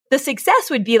the success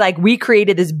would be like, we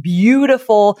created this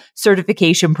beautiful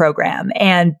certification program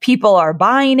and people are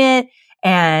buying it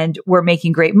and we're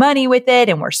making great money with it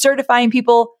and we're certifying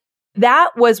people.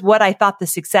 That was what I thought the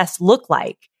success looked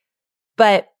like.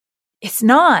 But it's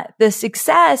not. The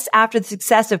success after the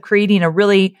success of creating a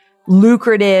really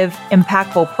lucrative,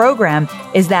 impactful program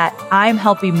is that I'm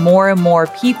helping more and more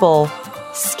people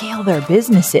scale their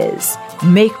businesses,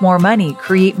 make more money,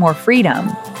 create more freedom.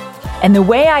 And the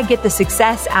way I get the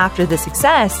success after the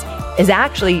success is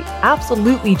actually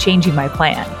absolutely changing my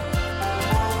plan.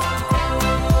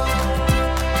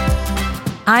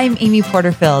 I'm Amy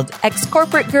Porterfield,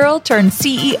 ex-corporate girl turned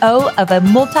CEO of a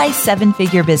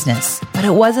multi-seven-figure business. But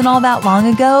it wasn't all that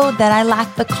long ago that I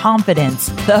lacked the confidence,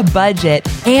 the budget,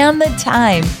 and the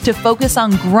time to focus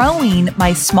on growing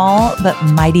my small but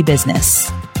mighty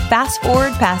business. Fast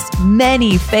forward past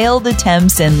many failed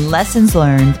attempts and lessons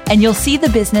learned, and you'll see the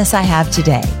business I have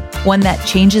today. One that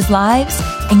changes lives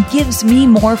and gives me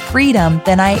more freedom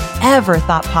than I ever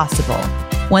thought possible.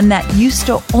 One that used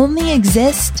to only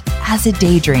exist as a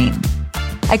daydream.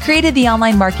 I created the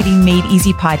Online Marketing Made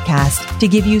Easy podcast to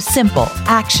give you simple,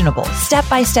 actionable,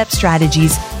 step-by-step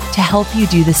strategies to help you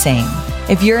do the same.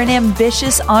 If you're an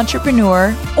ambitious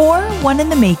entrepreneur or one in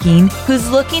the making who's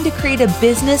looking to create a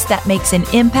business that makes an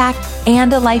impact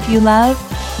and a life you love,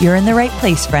 you're in the right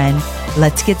place, friend.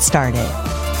 Let's get started.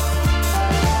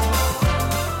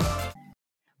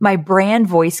 My brand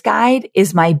voice guide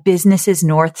is my business's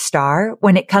North Star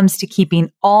when it comes to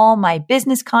keeping all my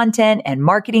business content and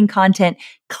marketing content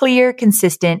clear,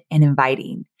 consistent, and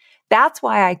inviting. That's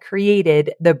why I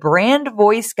created the Brand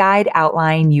Voice Guide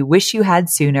Outline You Wish You Had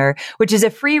Sooner, which is a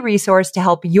free resource to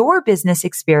help your business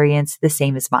experience the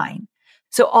same as mine.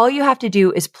 So all you have to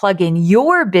do is plug in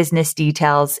your business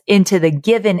details into the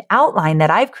given outline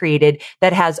that I've created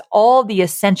that has all the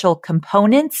essential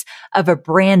components of a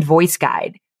brand voice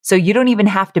guide. So you don't even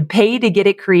have to pay to get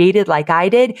it created like I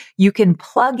did. You can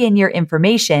plug in your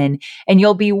information and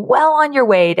you'll be well on your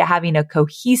way to having a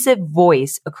cohesive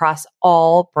voice across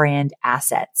all brand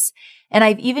assets. And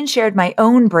I've even shared my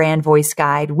own brand voice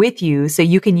guide with you so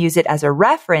you can use it as a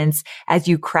reference as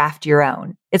you craft your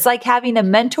own. It's like having a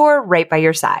mentor right by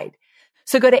your side.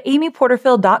 So go to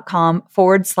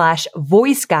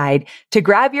amyporterfield.com/voice guide to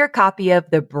grab your copy of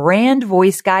the Brand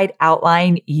Voice Guide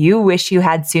Outline You Wish You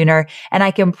Had Sooner. And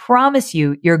I can promise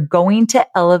you, you're going to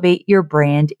elevate your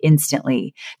brand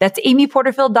instantly. That's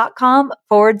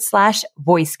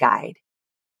amyporterfield.com/voice guide.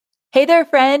 Hey there,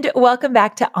 friend. Welcome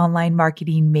back to Online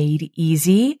Marketing Made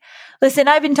Easy. Listen,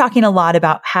 I've been talking a lot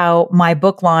about how my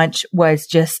book launch was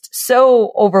just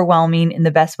so overwhelming in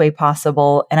the best way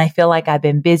possible. And I feel like I've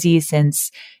been busy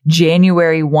since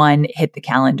January 1 hit the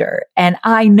calendar. And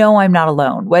I know I'm not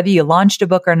alone. Whether you launched a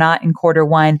book or not in quarter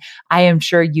one, I am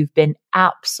sure you've been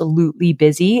absolutely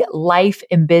busy. Life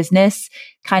and business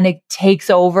kind of takes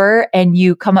over and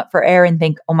you come up for air and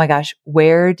think, oh my gosh,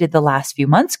 where did the last few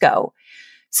months go?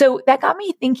 So that got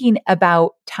me thinking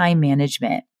about time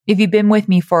management. If you've been with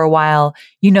me for a while,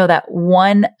 you know that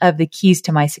one of the keys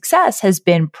to my success has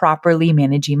been properly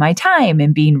managing my time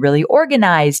and being really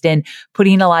organized and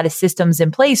putting a lot of systems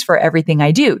in place for everything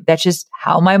I do. That's just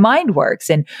how my mind works.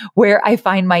 And where I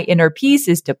find my inner peace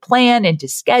is to plan and to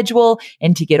schedule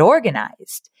and to get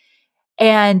organized.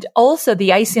 And also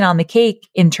the icing on the cake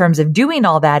in terms of doing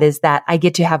all that is that I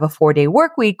get to have a 4-day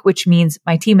work week, which means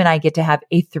my team and I get to have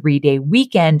a 3-day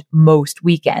weekend most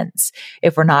weekends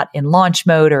if we're not in launch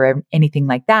mode or anything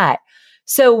like that.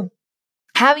 So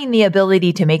having the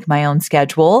ability to make my own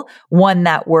schedule, one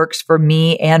that works for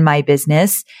me and my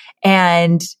business,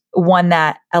 and one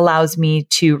that allows me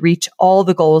to reach all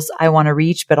the goals I want to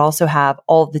reach, but also have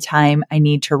all the time I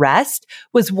need to rest,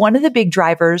 was one of the big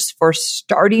drivers for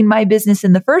starting my business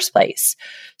in the first place.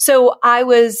 So I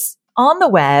was on the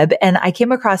web and I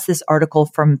came across this article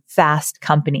from Fast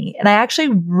Company, and I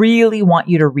actually really want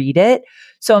you to read it.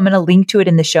 So I'm going to link to it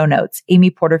in the show notes,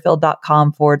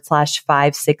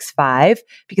 amyporterfield.com/565,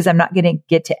 because I'm not going to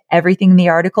get to everything in the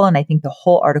article. And I think the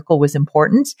whole article was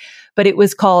important, but it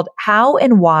was called How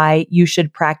and Why You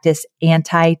Should Practice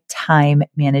Anti-Time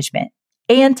Management.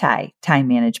 Anti-time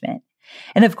management.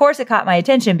 And of course, it caught my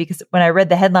attention because when I read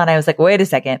the headline, I was like, wait a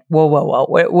second. Whoa.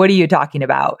 What are you talking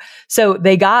about? So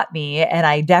they got me, and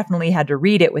I definitely had to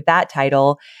read it with that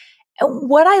title. And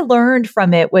what I learned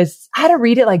from it was I had to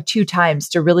read it like 2 times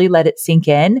to really let it sink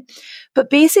in. But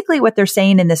basically what they're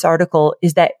saying in this article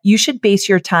is that you should base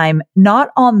your time not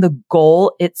on the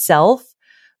goal itself,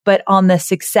 but on the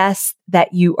success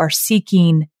that you are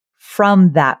seeking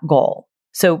from that goal.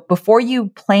 So before you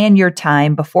plan your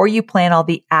time, before you plan all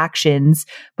the actions,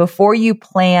 before you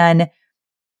plan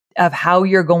of how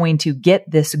you're going to get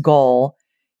this goal,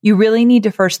 you really need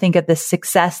to first think of the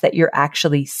success that you're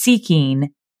actually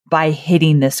seeking by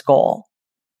hitting this goal.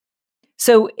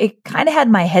 So it kind of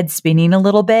had my head spinning a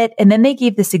little bit. And then they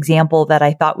gave this example that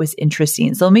I thought was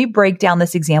interesting. So let me break down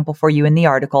this example for you in the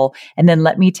article, and then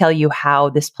let me tell you how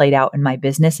this played out in my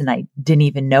business. And I didn't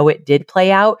even know it did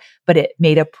play out, but it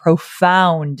made a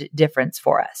profound difference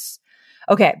for us.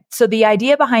 Okay. So the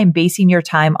idea behind basing your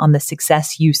time on the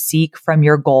success you seek from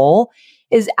your goal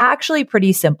is actually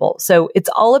pretty simple. So it's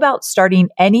all about starting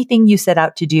anything you set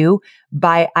out to do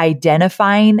by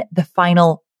identifying the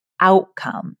final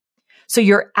outcome. So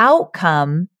your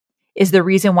outcome is the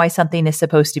reason why something is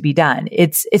supposed to be done.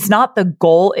 It's not the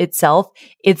goal itself.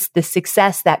 It's the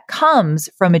success that comes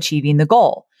from achieving the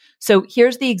goal. So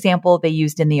here's the example they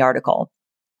used in the article.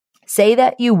 Say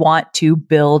that you want to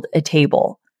build a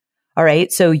table. All right.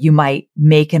 So you might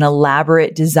make an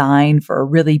elaborate design for a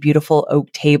really beautiful oak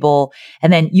table,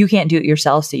 and then you can't do it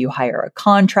yourself. So you hire a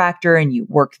contractor and you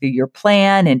work through your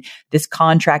plan, and this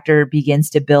contractor begins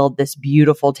to build this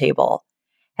beautiful table.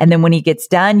 And then when he gets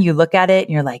done, you look at it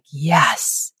and you're like,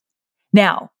 yes.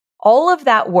 Now, all of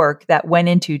that work that went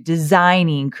into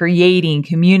designing, creating,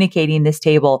 communicating this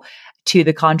table to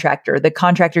the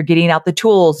contractor getting out the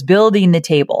tools, building the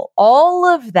table, all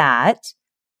of that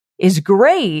is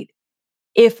great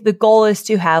if the goal is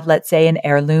to have, let's say, an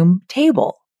heirloom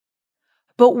table.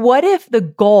 But what if the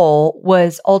goal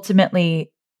was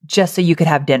ultimately just so you could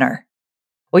have dinner?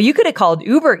 Well, you could have called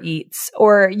Uber Eats,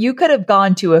 or you could have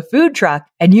gone to a food truck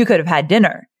and you could have had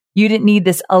dinner. You didn't need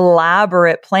this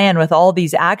elaborate plan with all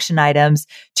these action items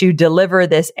to deliver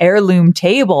this heirloom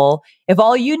table if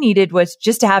all you needed was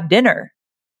just to have dinner.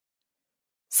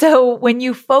 So when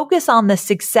you focus on the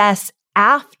success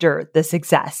after the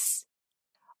success,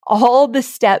 all the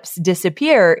steps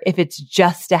disappear if it's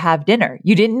just to have dinner.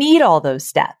 You didn't need all those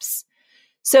steps.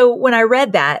 So when I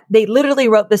read that, they literally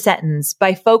wrote the sentence,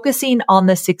 by focusing on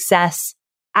the success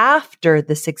after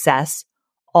the success,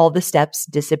 all the steps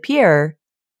disappear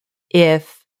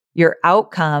if your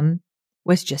outcome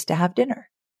was just to have dinner.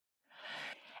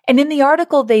 And in the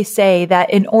article, they say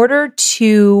that in order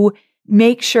to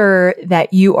make sure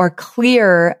that you are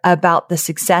clear about the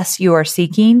success you are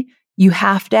seeking, you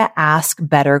have to ask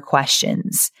better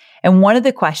questions. And one of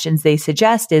the questions they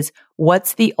suggest is,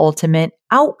 what's the ultimate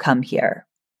outcome here?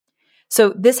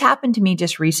 So this happened to me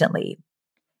just recently.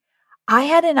 I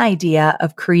had an idea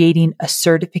of creating a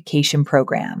certification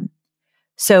program.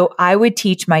 So I would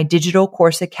teach my Digital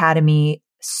Course Academy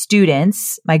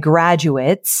students, my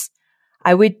graduates,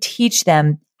 I would teach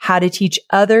them how to teach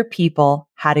other people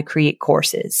how to create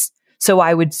courses. So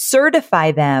I would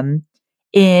certify them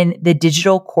in the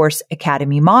Digital Course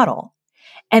Academy model.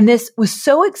 And this was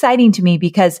so exciting to me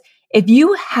because if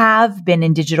you have been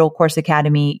in Digital Course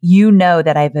Academy, you know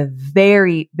that I have a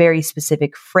very, very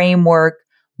specific framework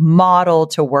model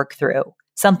to work through,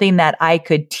 something that I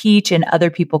could teach and other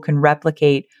people can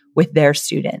replicate with their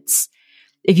students.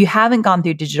 If you haven't gone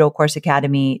through Digital Course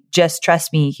Academy, just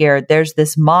trust me here, there's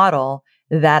this model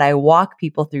that I walk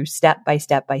people through step by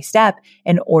step by step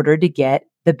in order to get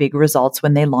the big results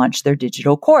when they launch their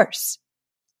digital course.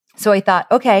 So I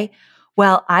thought, okay,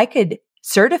 well, I could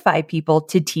certify people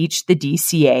to teach the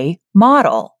DCA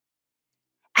model.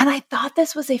 And I thought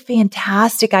this was a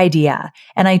fantastic idea.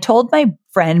 And I told my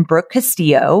friend, Brooke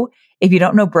Castillo, if you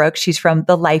don't know Brooke, she's from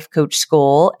the Life Coach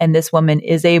School. And this woman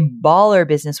is a baller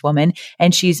businesswoman.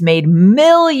 And she's made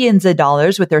millions of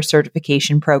dollars with her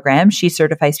certification program. She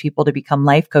certifies people to become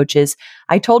life coaches.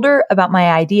 I told her about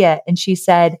my idea and she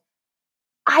said,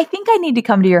 I think I need to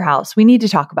come to your house. We need to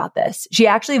talk about this. She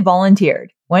actually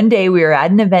volunteered. One day we were at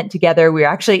an event together. We were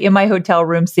actually in my hotel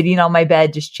room, sitting on my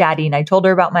bed, just chatting. I told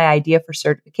her about my idea for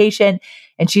certification.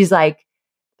 And she's like,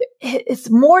 it's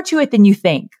more to it than you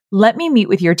think. Let me meet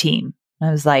with your team.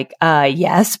 I was like,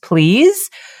 yes, please.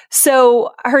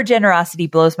 So her generosity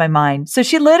blows my mind. So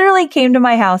she literally came to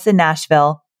my house in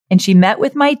Nashville and she met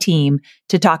with my team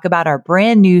to talk about our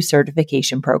brand new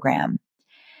certification program.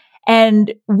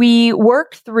 And we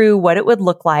worked through what it would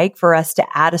look like for us to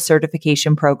add a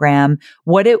certification program,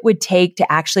 what it would take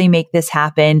to actually make this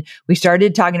happen. We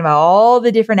started talking about all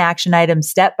the different action items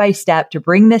step by step to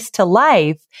bring this to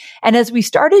life. And as we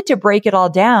started to break it all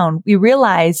down, we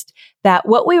realized that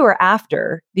what we were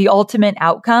after, the ultimate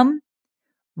outcome,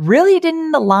 really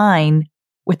didn't align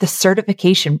with the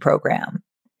certification program.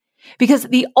 Because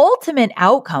the ultimate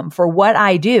outcome for what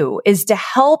I do is to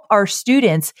help our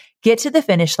students get to the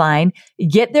finish line,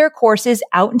 get their courses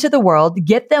out into the world,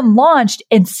 get them launched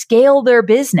and scale their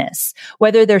business.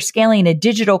 Whether they're scaling a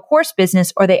digital course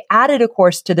business or they added a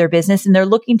course to their business and they're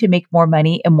looking to make more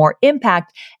money and more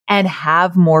impact and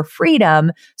have more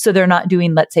freedom. So they're not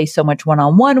doing, let's say, so much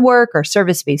one-on-one work or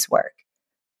service-based work.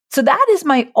 So that is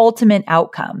my ultimate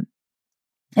outcome.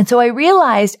 And so I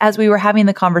realized as we were having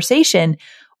the conversation,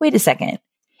 wait a second.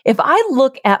 If I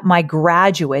look at my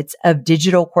graduates of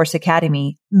Digital Course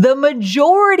Academy, the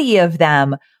majority of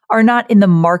them are not in the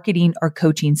marketing or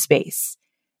coaching space.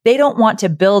 They don't want to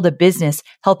build a business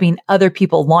helping other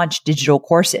people launch digital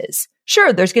courses.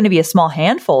 Sure, there's going to be a small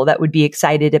handful that would be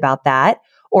excited about that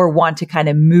or want to kind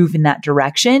of move in that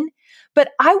direction. But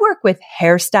I work with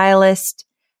hairstylists,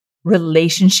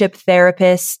 relationship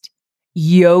therapists,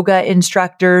 yoga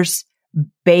instructors,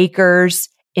 bakers,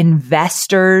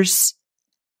 investors.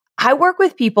 I work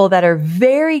with people that are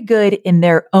very good in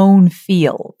their own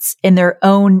fields, in their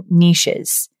own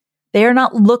niches. They are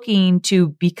not looking to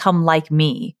become like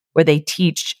me, where they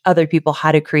teach other people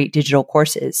how to create digital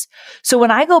courses. So when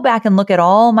I go back and look at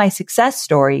all my success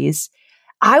stories,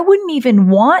 I wouldn't even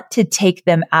want to take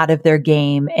them out of their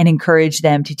game and encourage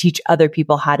them to teach other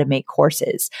people how to make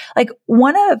courses. Like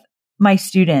one of my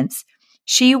students,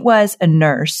 she was a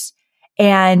nurse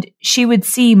and she would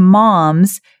see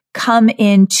moms come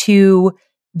into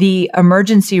the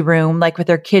emergency room, like with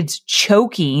their kids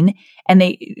choking,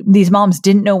 and these moms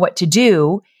didn't know what to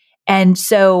do. And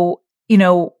so,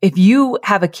 if you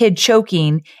have a kid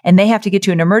choking and they have to get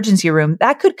to an emergency room,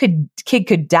 that kid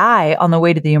could die on the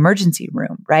way to the emergency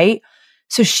room, right?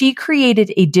 So she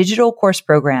created a digital course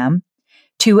program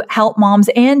to help moms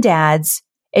and dads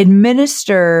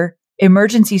administer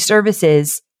emergency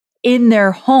services in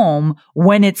their home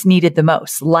when it's needed the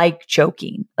most, like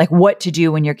choking, like what to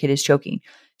do when your kid is choking.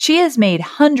 She has made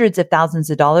hundreds of thousands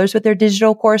of dollars with her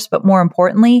digital course, but more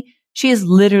importantly, she is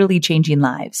literally changing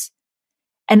lives.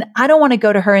 And I don't want to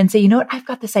go to her and say, you know what, I've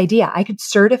got this idea. I could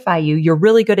certify you. You're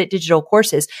really good at digital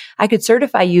courses. I could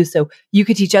certify you so you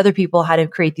could teach other people how to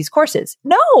create these courses.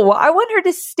 No, I want her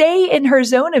to stay in her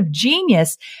zone of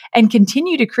genius and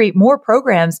continue to create more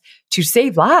programs to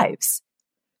save lives.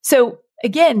 So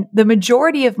again, the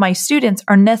majority of my students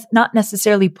are not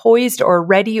necessarily poised or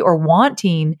ready or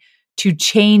wanting to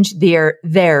change their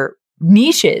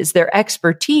niches, their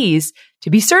expertise to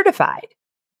be certified.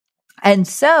 And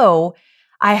so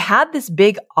I had this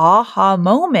big aha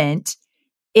moment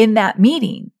in that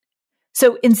meeting.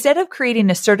 So instead of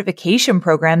creating a certification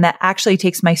program that actually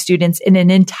takes my students in an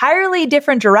entirely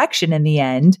different direction in the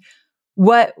end,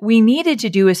 what we needed to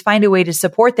do is find a way to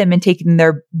support them in taking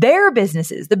their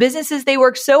businesses, the businesses they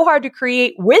worked so hard to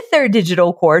create with their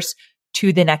digital course,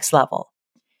 to the next level.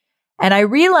 And I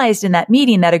realized in that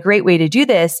meeting that a great way to do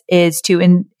this is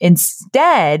to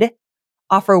instead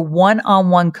offer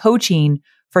one-on-one coaching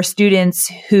for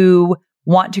students who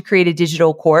want to create a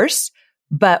digital course,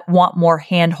 but want more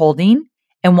hand-holding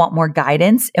and want more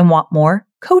guidance and want more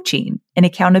coaching and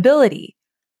accountability.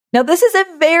 Now, this is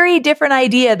a very different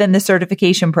idea than the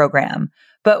certification program,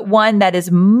 but one that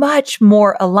is much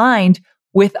more aligned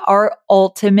with our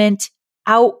ultimate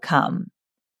outcome.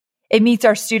 It meets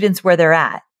our students where they're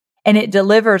at, and it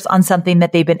delivers on something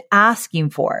that they've been asking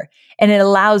for. And it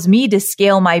allows me to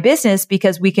scale my business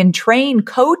because we can train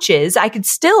coaches. I could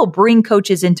still bring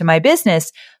coaches into my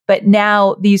business, but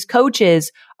now these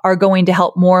coaches are going to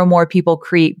help more and more people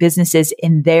create businesses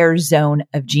in their zone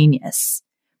of genius.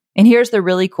 And here's the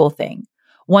really cool thing.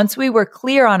 Once we were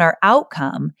clear on our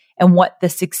outcome and what the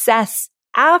success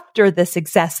after the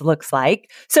success looks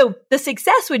like. So the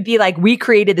success would be like, we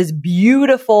created this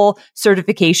beautiful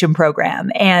certification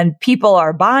program and people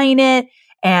are buying it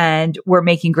and we're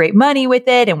making great money with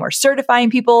it and we're certifying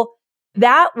people.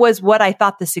 That was what I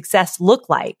thought the success looked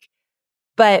like.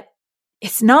 But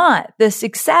it's not. The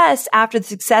success after the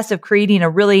success of creating a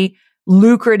really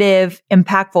lucrative,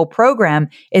 impactful program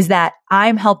is that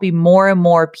I'm helping more and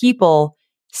more people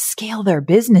scale their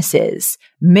businesses,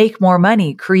 make more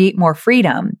money, create more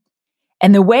freedom.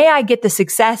 And the way I get the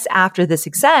success after the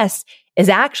success is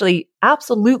actually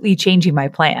absolutely changing my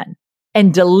plan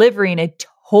and delivering a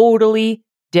totally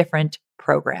different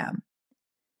program.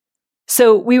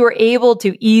 So we were able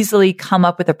to easily come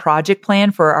up with a project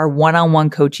plan for our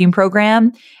one-on-one coaching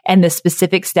program and the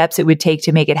specific steps it would take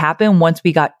to make it happen once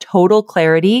we got total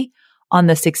clarity on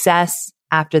the success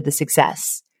after the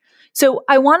success. So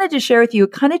I wanted to share with you,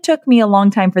 it kind of took me a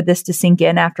long time for this to sink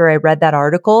in after I read that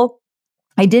article.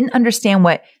 I didn't understand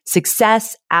what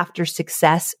success after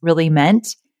success really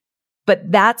meant,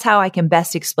 but that's how I can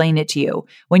best explain it to you.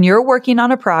 When you're working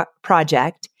on a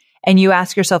project and you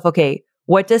ask yourself, okay,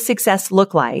 what does success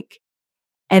look like?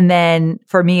 And then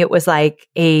for me, it was like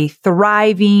a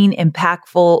thriving,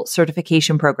 impactful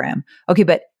certification program. Okay,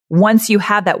 but once you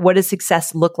have that, what does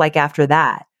success look like after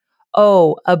that?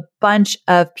 Oh, a bunch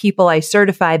of people I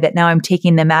certified that now I'm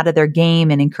taking them out of their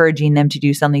game and encouraging them to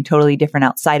do something totally different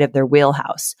outside of their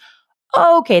wheelhouse.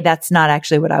 Okay, that's not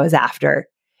actually what I was after.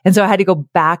 And so I had to go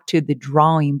back to the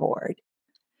drawing board.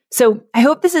 So I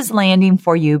hope this is landing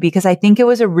for you because I think it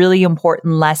was a really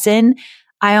important lesson.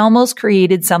 I almost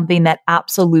created something that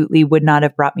absolutely would not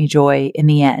have brought me joy in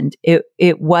the end.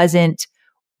 It wasn't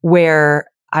where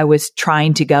I was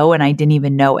trying to go and I didn't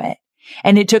even know it.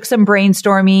 And it took some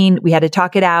brainstorming. We had to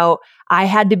talk it out. I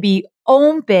had to be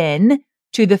open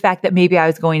to the fact that maybe I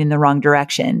was going in the wrong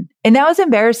direction. And that was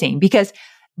embarrassing because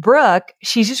Brooke,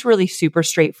 she's just really super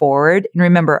straightforward. And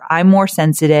remember, I'm more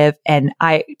sensitive and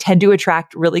I tend to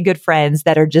attract really good friends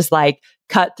that are just like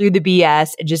cut through the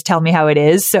BS and just tell me how it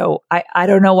is. So I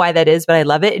don't know why that is, but I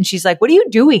love it. And she's like, what are you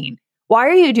doing? Why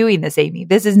are you doing this, Amy?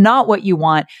 This is not what you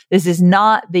want. This is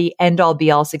not the end all be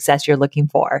all success you're looking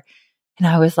for. And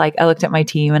I was like, I looked at my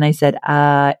team and I said,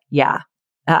 I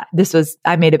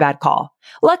made a bad call.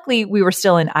 Luckily, we were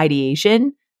still in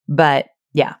ideation, but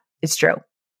yeah, it's true.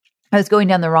 I was going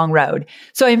down the wrong road.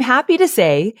 So I'm happy to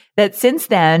say that since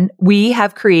then, we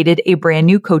have created a brand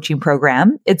new coaching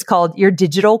program. It's called Your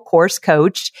Digital Course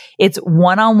Coach. It's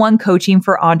one-on-one coaching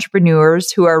for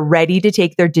entrepreneurs who are ready to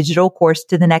take their digital course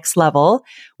to the next level.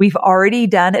 We've already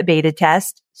done a beta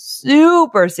test,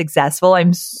 super successful.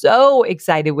 I'm so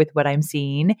excited with what I'm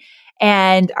seeing.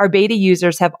 And our beta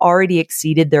users have already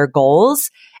exceeded their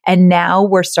goals. And now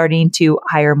we're starting to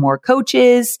hire more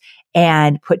coaches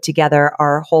and put together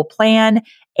our whole plan.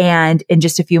 And in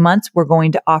just a few months, we're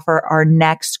going to offer our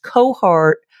next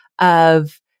cohort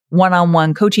of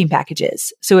one-on-one coaching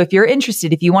packages. So if you're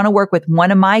interested, if you want to work with one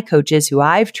of my coaches who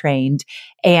I've trained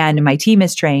and my team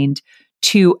is trained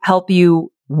to help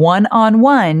you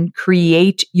one-on-one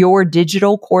create your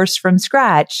digital course from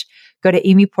scratch, go to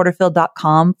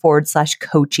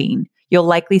amyporterfield.com/coaching. You'll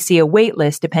likely see a wait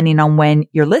list depending on when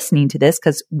you're listening to this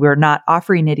because we're not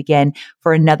offering it again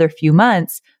for another few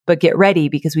months, but get ready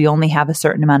because we only have a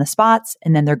certain amount of spots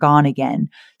and then they're gone again.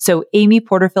 So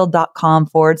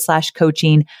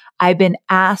amyporterfield.com/coaching. I've been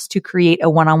asked to create a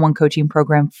one-on-one coaching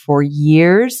program for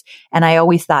years. And I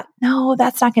always thought, no,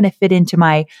 that's not going to fit into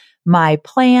my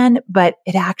plan, but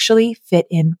it actually fit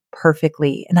in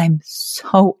perfectly. And I'm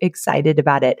so excited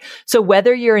about it. So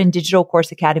whether you're in Digital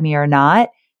Course Academy or not,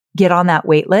 get on that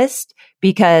wait list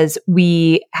because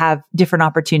we have different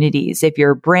opportunities. If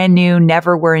you're brand new,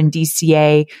 never were in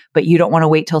DCA, but you don't want to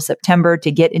wait till September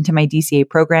to get into my DCA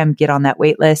program, get on that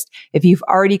wait list. If you've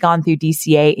already gone through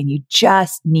DCA and you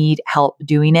just need help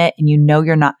doing it and you know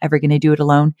you're not ever going to do it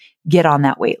alone, get on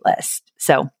that wait list.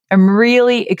 So I'm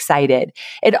really excited.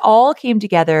 It all came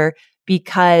together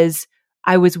because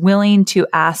I was willing to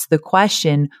ask the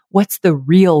question, what's the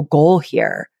real goal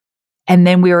here? And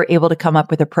then we were able to come up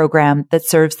with a program that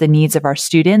serves the needs of our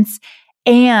students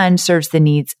and serves the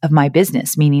needs of my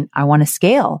business, meaning I want to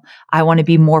scale. I want to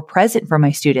be more present for my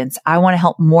students. I want to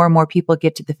help more and more people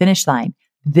get to the finish line.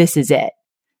 This is it.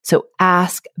 So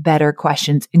ask better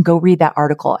questions and go read that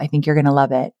article. I think you're going to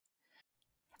love it.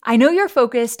 I know you're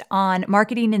focused on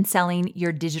marketing and selling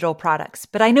your digital products,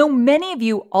 but I know many of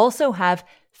you also have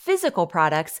physical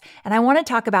products, and I want to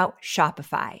talk about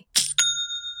Shopify.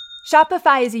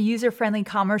 Shopify is a user-friendly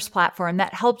commerce platform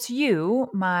that helps you,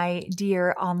 my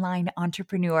dear online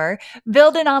entrepreneur,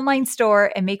 build an online store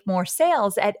and make more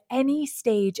sales at any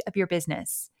stage of your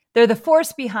business. They're the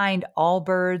force behind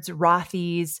Allbirds,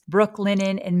 Rothy's,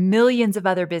 Brooklinen, and millions of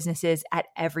other businesses at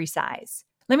every size.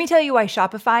 Let me tell you why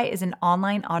Shopify is an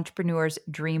online entrepreneur's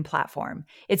dream platform.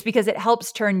 It's because it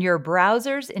helps turn your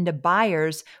browsers into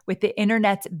buyers with the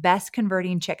internet's best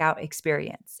converting checkout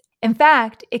experience. In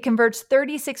fact, it converts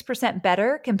 36%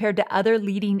 better compared to other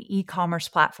leading e-commerce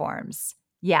platforms.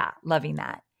 Yeah, loving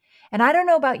that. And I don't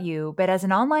know about you, but as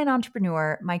an online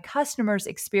entrepreneur, my customers'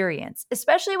 experience,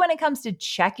 especially when it comes to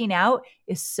checking out,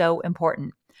 is so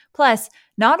important. Plus,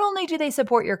 not only do they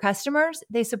support your customers,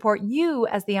 they support you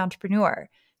as the entrepreneur.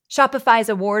 Shopify's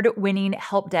award-winning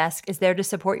help desk is there to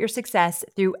support your success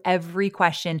through every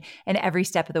question and every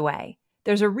step of the way.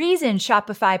 There's a reason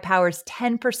Shopify powers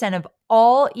 10% of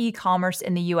all e-commerce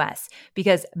in the US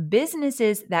because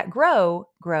businesses that grow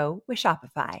with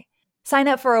Shopify. Sign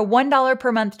up for a $1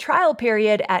 per month trial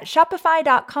period at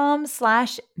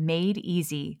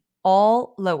shopify.com/madeeasy,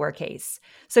 all lowercase.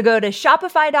 So go to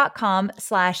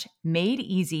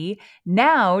shopify.com/madeeasy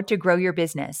now to grow your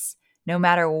business, no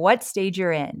matter what stage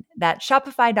you're in. That's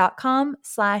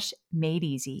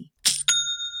shopify.com/madeeasy.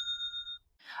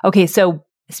 Okay, so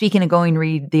speaking of going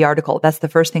read the article, that's the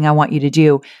first thing I want you to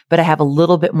do. But I have a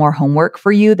little bit more homework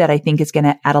for you that I think is going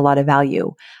to add a lot of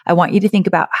value. I want you to think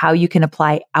about how you can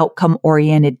apply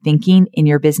outcome-oriented thinking in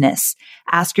your business.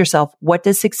 Ask yourself, what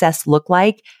does success look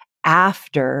like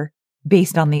after,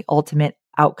 based on the ultimate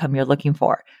outcome you're looking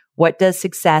for? What does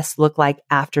success look like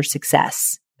after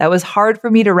success? That was hard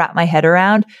for me to wrap my head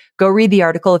around. Go read the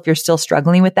article if you're still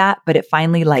struggling with that, but it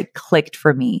finally clicked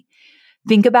for me.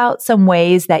 Think about some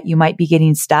ways that you might be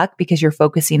getting stuck because you're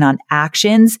focusing on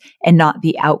actions and not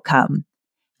the outcome.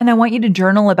 And I want you to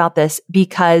journal about this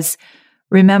because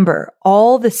remember,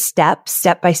 all the steps,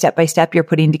 step by step you're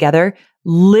putting together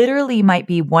literally might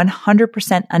be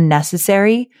 100%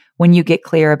 unnecessary when you get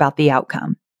clear about the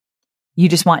outcome. You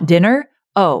just want dinner?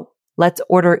 Oh, let's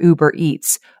order Uber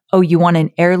Eats. Oh, you want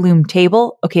an heirloom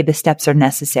table? Okay, the steps are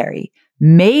necessary.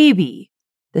 Maybe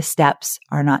the steps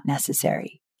are not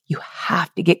necessary. You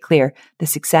have to get clear. The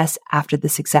success after the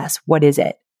success. What is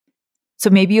it? So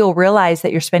maybe you'll realize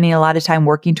that you're spending a lot of time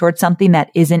working towards something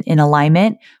that isn't in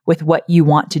alignment with what you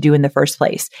want to do in the first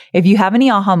place. If you have any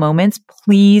aha moments,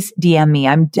 please DM me.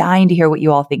 I'm dying to hear what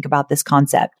you all think about this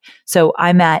concept. So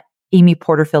I'm at Amy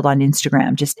Porterfield on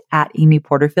Instagram, just at Amy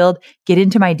Porterfield. Get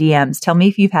into my DMs. Tell me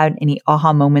if you've had any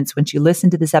aha moments once you listen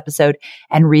to this episode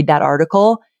and read that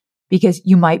article, because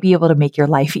you might be able to make your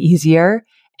life easier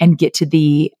and get to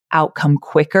the outcome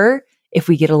quicker if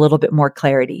we get a little bit more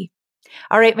clarity.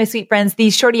 All right, my sweet friends,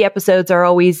 these shorty episodes are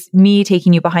always me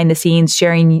taking you behind the scenes,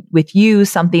 sharing with you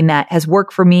something that has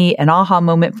worked for me, an aha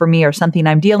moment for me, or something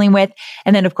I'm dealing with.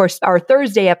 And then, of course, our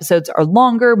Thursday episodes are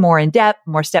longer, more in depth,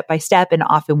 more step by step, and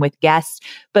often with guests.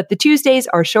 But the Tuesdays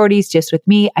are shorties just with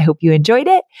me. I hope you enjoyed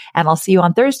it. And I'll see you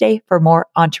on Thursday for more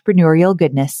entrepreneurial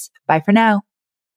goodness. Bye for now.